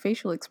said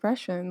facial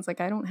expressions, I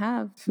don't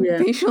have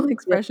facial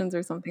expressions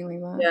or something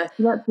like that. Yeah,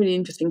 so that's really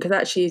interesting because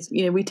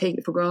actually, we take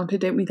it for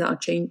granted, don't we,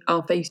 that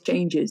our face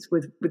changes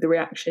with the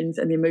reactions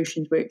and the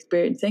emotions we're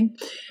experiencing.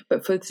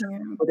 But for some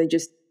people,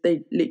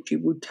 they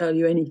literally would tell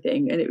you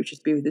anything, and it would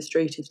just be with the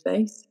straightest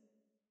face.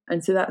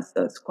 And so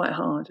that's quite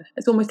hard.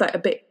 It's almost like a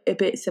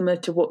bit similar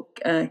to what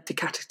to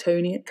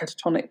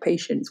catatonic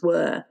patients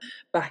were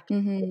back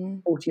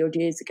 40 odd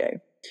years ago.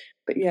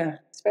 But yeah,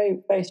 it's very,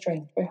 very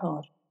strange, very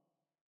hard.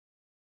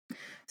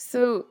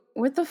 So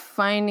with the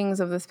findings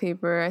of this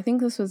paper, I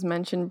think this was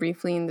mentioned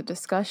briefly in the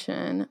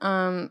discussion.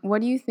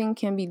 What do you think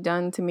can be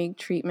done to make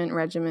treatment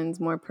regimens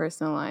more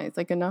personalized,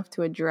 enough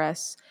to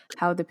address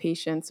how the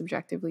patients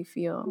subjectively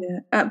feel? Yeah,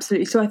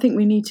 absolutely. So I think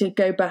we need to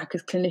go back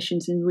as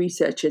clinicians and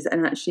researchers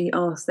and actually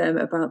ask them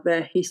about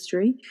their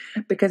history,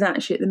 because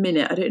actually at the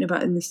minute, I don't know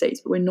about in the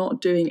States, but we're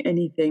not doing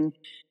anything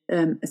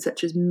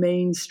such as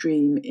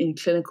mainstream in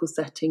clinical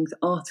settings,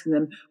 asking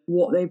them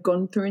what they've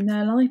gone through in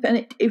their life.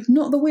 And if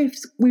not the way,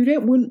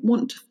 wouldn't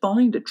want to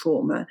find a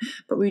trauma,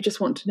 but we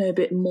just want to know a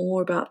bit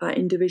more about that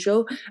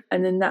individual.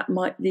 And then that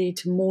might lead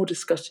to more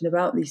discussion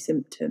about these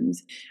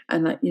symptoms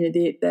and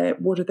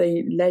what have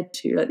they led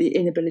to, the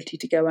inability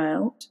to go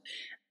out.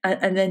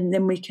 And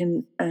then we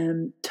can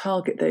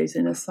target those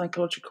in a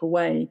psychological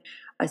way,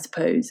 I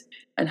suppose,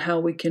 and how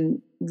we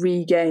can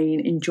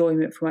regain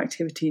enjoyment from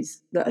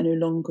activities that are no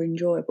longer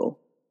enjoyable.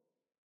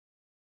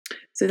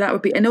 So that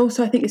would be, and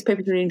also I think this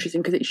paper is really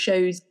interesting because it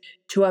shows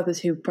to others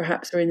who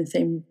perhaps are in the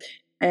same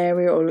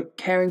area or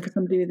caring for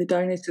somebody with a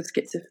diagnosis of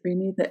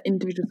schizophrenia that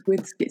individuals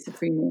with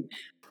schizophrenia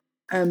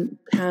can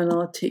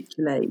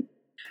articulate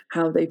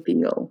how they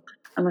feel.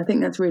 And I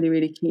think that's really,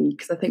 really key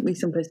because I think we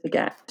sometimes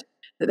forget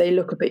that they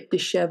look a bit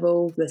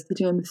disheveled, they're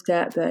sitting on the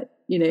step, they're,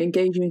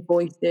 engaging with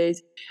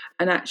voices,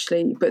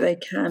 but they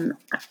can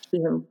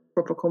actually have a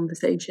proper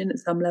conversation at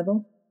some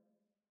level.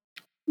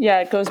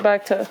 it goes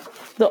back to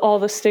all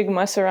the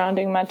stigma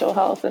surrounding mental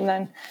health, and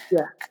then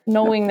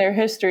knowing their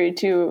history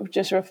too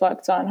just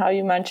reflects on how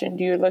you mentioned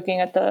you're looking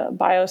at the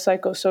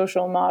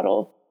biopsychosocial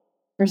model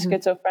for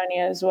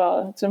schizophrenia as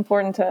well. It's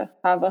important to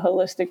have a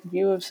holistic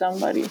view of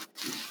somebody.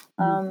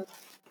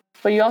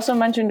 But you also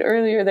mentioned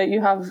earlier that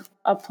you have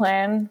a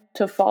plan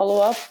to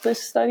follow up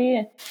this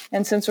study.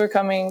 And since we're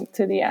coming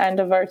to the end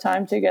of our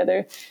time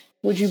together,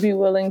 would you be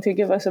willing to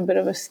give us a bit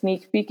of a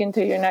sneak peek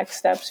into your next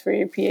steps for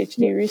your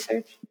PhD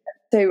research?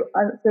 So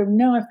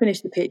now I've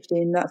finished the PhD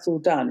and that's all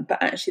done.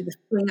 But actually,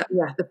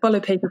 the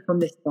follow paper from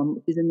this one,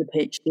 which is in the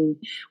PhD,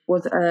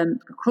 was a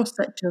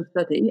cross-sectional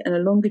study and a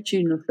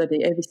longitudinal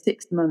study over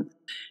 6 months,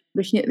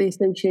 looking at the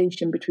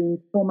association between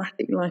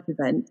traumatic life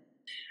events,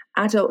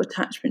 adult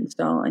attachment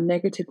style, and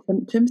negative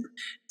symptoms.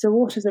 So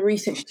what, as a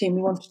research team,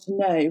 we wanted to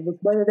know was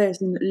whether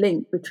there's a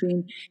link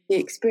between the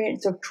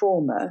experience of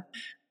trauma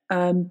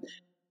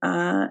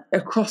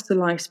across the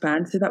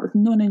lifespan. So that was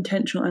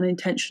non-intentional and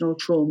intentional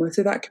trauma.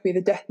 So that could be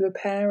the death of a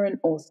parent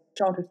or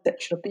childhood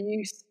sexual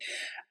abuse.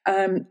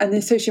 And the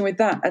association with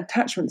that,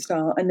 attachment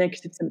style and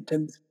negative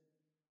symptoms.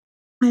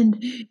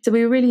 And so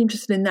we were really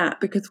interested in that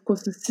because, of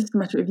course, the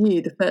systematic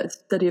review, the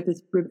first study of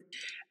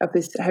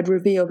this had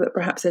revealed that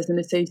perhaps there's an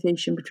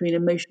association between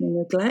emotional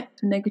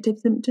neglect and negative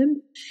symptoms.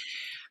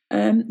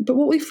 But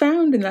what we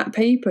found in that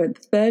paper, the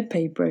third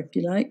paper, if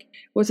you like,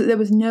 was that there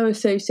was no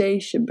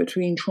association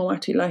between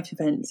traumatic life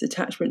events,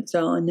 attachment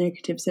style, and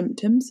negative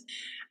symptoms.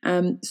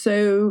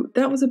 So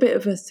that was a bit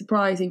of a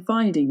surprising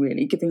finding,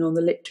 really, given on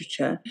the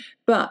literature.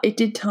 But it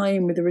did tie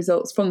in with the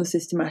results from the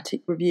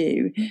systematic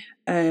review,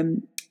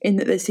 in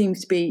that there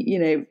seems to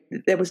be,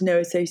 there was no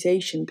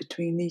association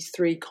between these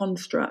three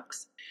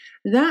constructs.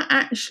 That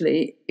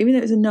actually, even though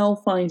it was a null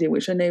finding,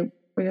 which I know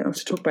we don't have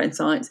to talk about in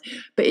science,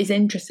 but it's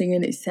interesting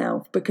in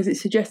itself because it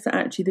suggests that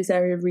actually this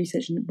area of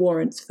research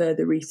warrants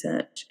further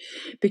research.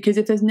 Because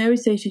if there's no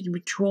association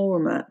with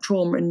trauma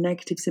and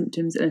negative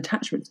symptoms and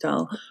attachment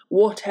style,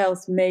 what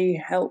else may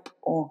help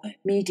or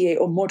mediate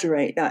or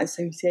moderate that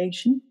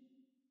association?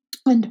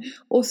 And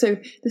also,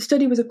 the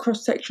study was a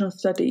cross-sectional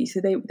study,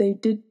 so they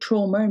did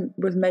trauma and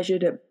was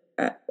measured at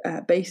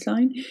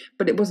baseline,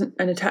 but it wasn't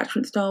an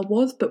attachment style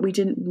but we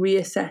didn't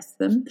reassess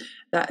them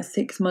that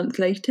 6 months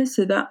later,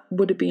 so that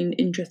would have been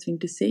interesting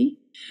to see.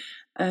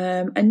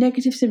 And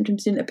negative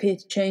symptoms didn't appear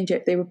to change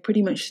it. They were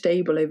pretty much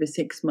stable over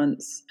 6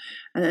 months.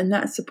 And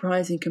that's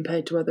surprising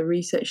compared to other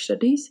research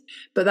studies.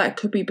 But that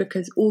could be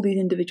because all these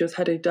individuals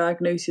had a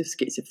diagnosis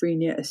of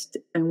schizophrenia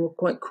and were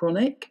quite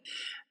chronic.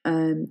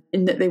 In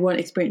that they weren't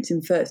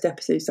experiencing first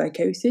episode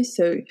psychosis.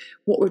 So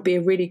what would be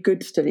a really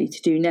good study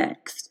to do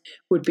next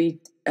would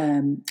be,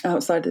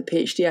 outside of the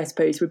PhD, I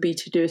suppose, would be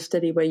to do a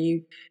study where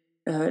you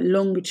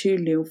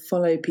longitudinally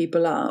follow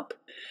people up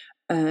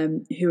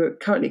who are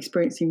currently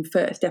experiencing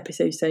first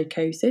episode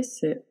psychosis,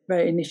 so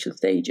very initial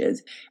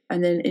stages,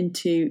 and then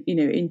into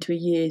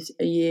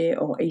a year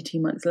or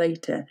 18 months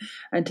later,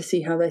 and to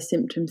see how their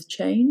symptoms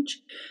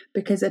change.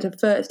 Because at a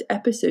first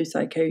episode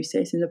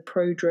psychosis, in the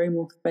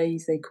prodromal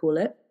phase they call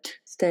it,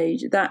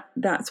 stage,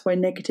 that's where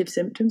negative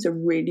symptoms are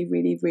really,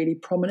 really, really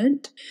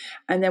prominent.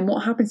 And then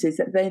what happens is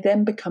that they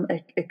then become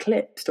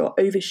eclipsed or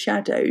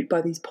overshadowed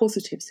by these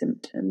positive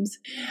symptoms,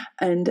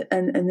 and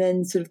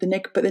then sort of the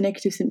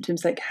negative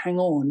symptoms like hang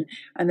on,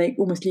 and they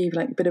almost leave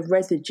like a bit of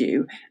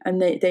residue,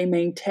 and they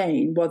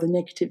maintain while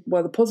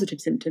the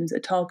positive symptoms are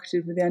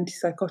targeted with the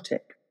antipsychotic.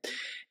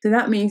 So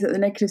that means that the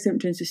negative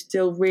symptoms are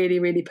still really,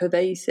 really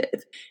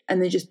pervasive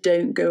and they just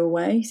don't go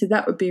away. So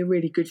that would be a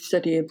really good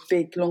study, a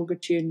big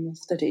longitudinal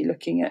study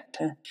looking at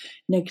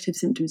negative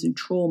symptoms and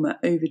trauma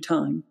over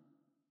time.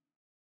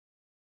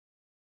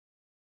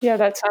 Yeah,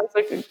 that sounds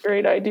like a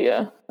great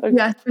idea.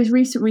 Yeah, I suppose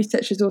recent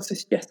research has also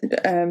suggested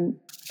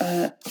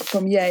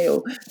from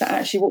Yale that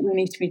actually what we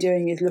need to be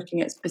doing is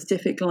looking at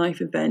specific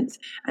life events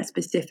at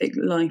specific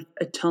life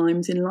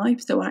times in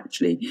life. So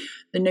actually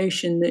the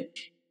notion that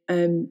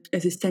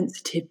as a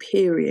sensitive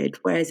period,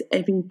 whereas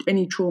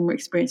any trauma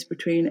experience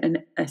between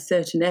a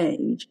certain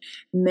age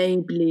may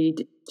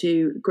lead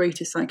to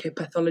greater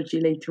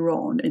psychopathology later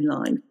on in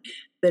life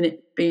than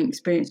it being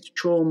experienced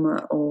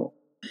trauma or,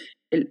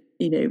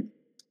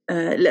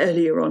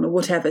 earlier on or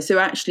whatever. So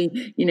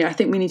actually, I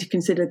think we need to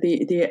consider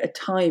the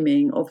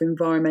timing of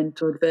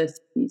environmental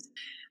adversities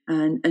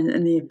and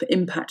the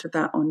impact of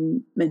that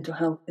on mental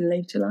health in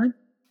later life.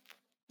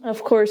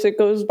 Of course, it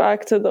goes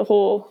back to the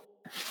whole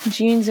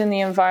genes in the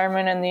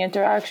environment and the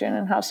interaction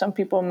and how some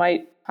people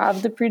might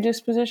have the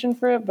predisposition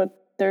for it,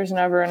 but there's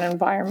never an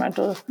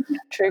environmental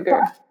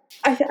trigger.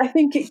 I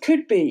think it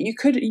could be. You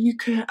could.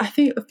 I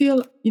feel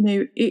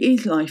it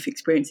is life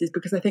experiences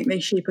because I think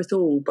they shape us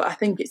all. But I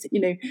think it's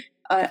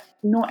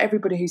not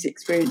everybody who's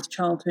experienced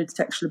childhood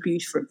sexual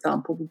abuse, for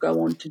example, will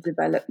go on to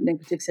develop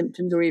negative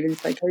symptoms or even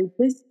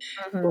psychosis.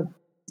 Mm-hmm.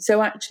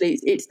 So actually,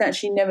 it's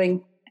actually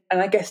knowing,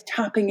 and I guess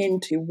tapping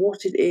into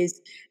what it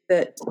is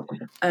that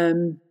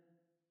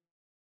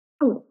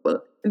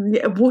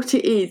what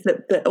it is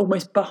that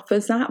almost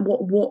buffers that,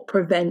 what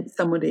prevents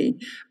somebody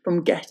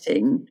from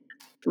getting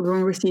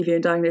when receiving a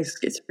diagnosis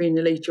of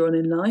schizophrenia later on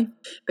in life,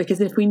 because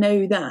if we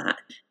know that,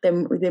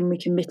 then we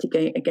can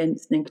mitigate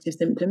against negative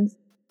symptoms.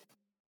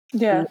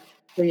 Yeah.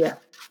 So yeah.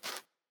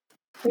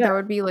 That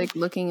would be like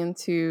looking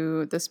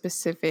into the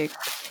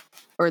specifics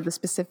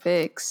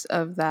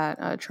of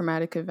that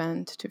traumatic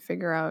event to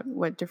figure out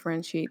what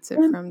differentiates it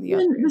from the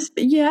other.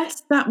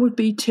 Yes, that would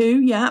be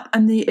too. Yeah,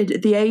 and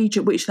the age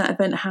at which that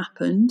event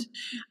happened,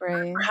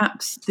 right?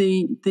 Perhaps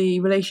the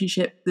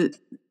relationship that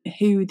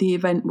who the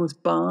event was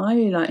by,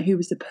 like who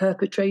was the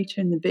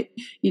perpetrator and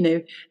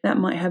that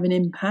might have an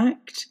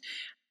impact.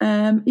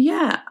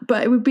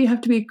 But it would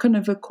have to be kind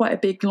of quite a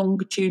big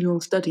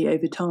longitudinal study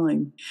over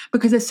time,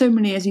 because there's so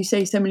many, as you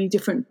say, so many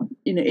different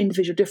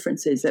individual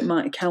differences that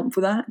might account for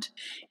that.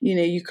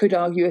 You could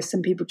argue, are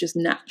some people just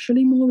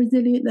naturally more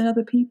resilient than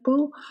other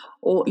people,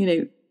 or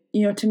you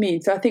know what I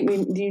mean. So I think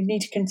you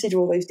need to consider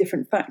all those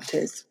different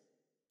factors.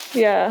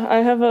 Yeah, I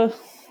have a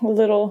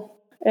little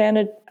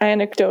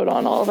anecdote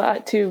on all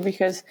that too,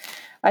 because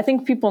I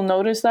think people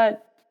notice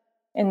that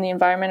in the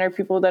environment, or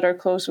people that are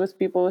close with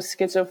people with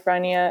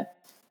schizophrenia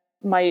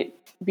might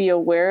be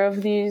aware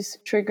of these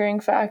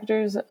triggering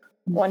factors.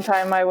 One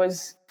time I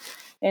was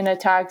in a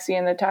taxi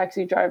and the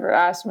taxi driver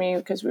asked me,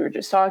 because we were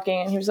just talking,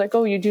 and he was like,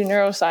 "Oh, you do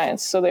neuroscience,"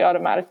 so they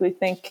automatically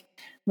think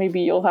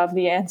maybe you'll have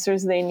the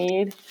answers they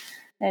need.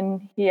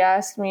 And he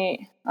asked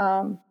me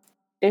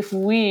if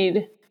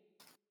weed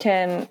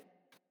can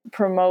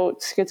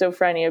promote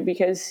schizophrenia,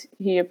 because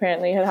he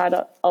apparently had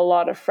a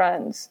lot of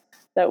friends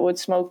that would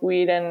smoke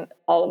weed, and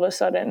all of a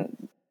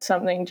sudden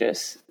something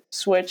just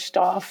switched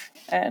off.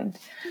 And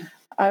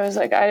I was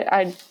like,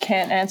 I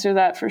can't answer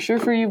that for sure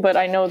for you, but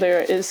I know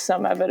there is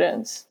some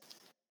evidence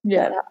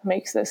that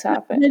makes this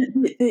happen.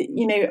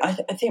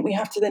 I think we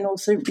have to then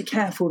also be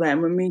careful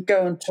then when we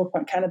go and talk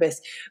about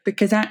cannabis,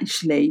 because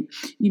actually,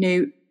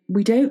 we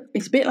don't,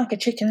 it's a bit like a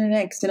chicken and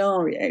egg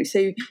scenario. So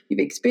you've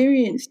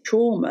experienced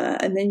trauma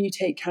and then you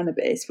take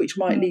cannabis, which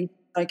might lead to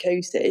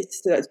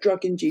psychosis. So that's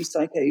drug-induced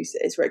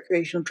psychosis,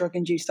 recreational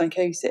drug-induced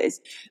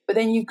psychosis. But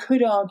then you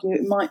could argue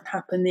it might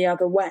happen the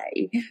other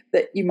way,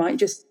 that you might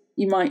just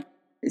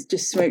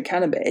smoke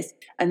cannabis,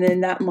 and then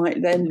that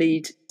might then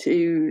lead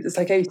to the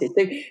psychosis.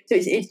 So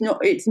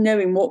it's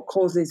knowing what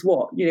causes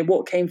what.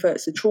 What came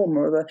first, the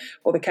trauma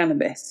or the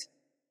cannabis,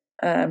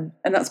 and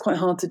that's quite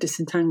hard to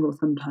disentangle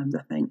sometimes,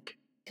 I think.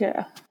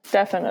 Yeah,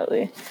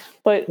 definitely.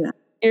 But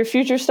your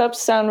future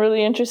steps sound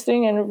really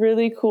interesting and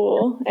really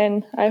cool,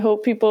 and I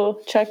hope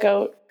people check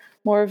out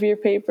more of your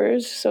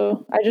papers.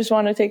 So I just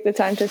want to take the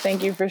time to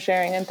thank you for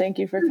sharing, and thank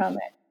you for coming.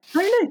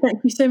 Oh, no,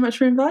 thank you so much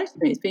for inviting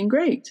me. It's been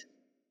great.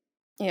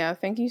 Yeah,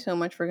 thank you so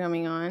much for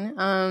coming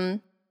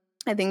on.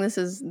 I think this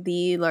is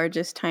the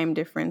largest time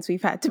difference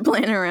we've had to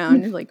plan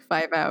around, like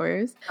 5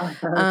 hours.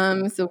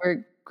 So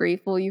we're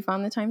grateful you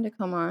found the time to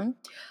come on.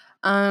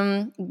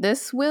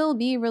 This will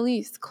be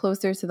released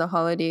closer to the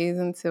holidays,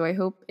 and so I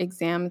hope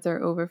exams are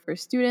over for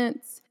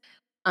students.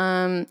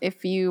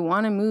 If you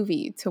want a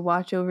movie to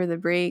watch over the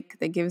break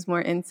that gives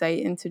more insight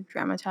into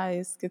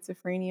dramatized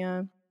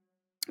schizophrenia,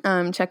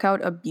 check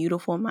out A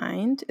Beautiful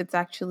Mind. It's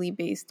actually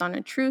based on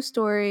a true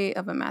story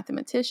of a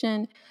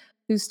mathematician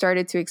who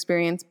started to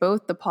experience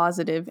both the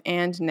positive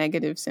and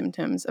negative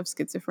symptoms of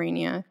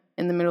schizophrenia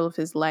in the middle of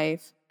his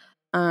life.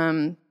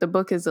 The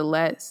book is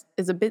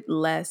a bit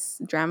less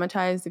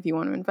dramatized if you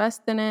want to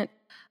invest in it.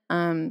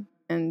 And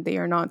they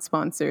are not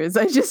sponsors.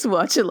 I just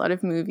watch a lot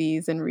of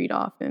movies and read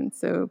often,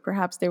 so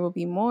perhaps there will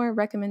be more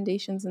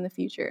recommendations in the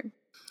future.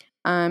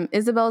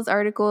 Isabelle's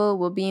article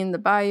will be in the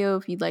bio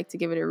if you'd like to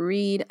give it a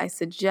read. I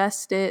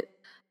suggest it.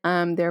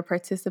 There are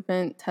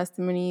participant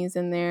testimonies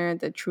in there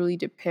that truly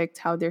depict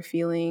how they're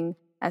feeling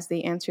as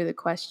they answer the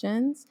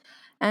questions.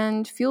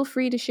 And feel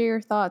free to share your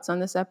thoughts on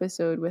this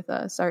episode with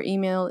us. Our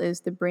email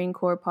is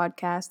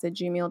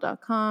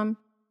thebraincorepodcast@gmail.com.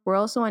 We're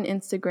also on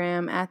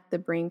Instagram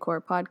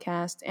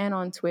 @thebraincorepodcast and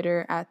on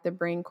Twitter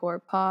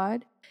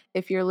 @thebraincorepod.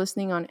 If you're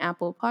listening on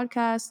Apple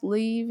Podcasts,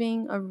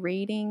 leaving a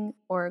rating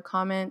or a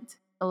comment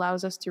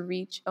allows us to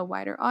reach a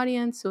wider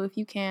audience. So if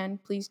you can,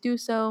 please do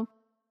so.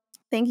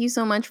 Thank you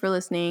so much for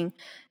listening,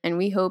 and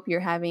we hope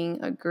you're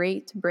having a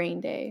great brain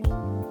day.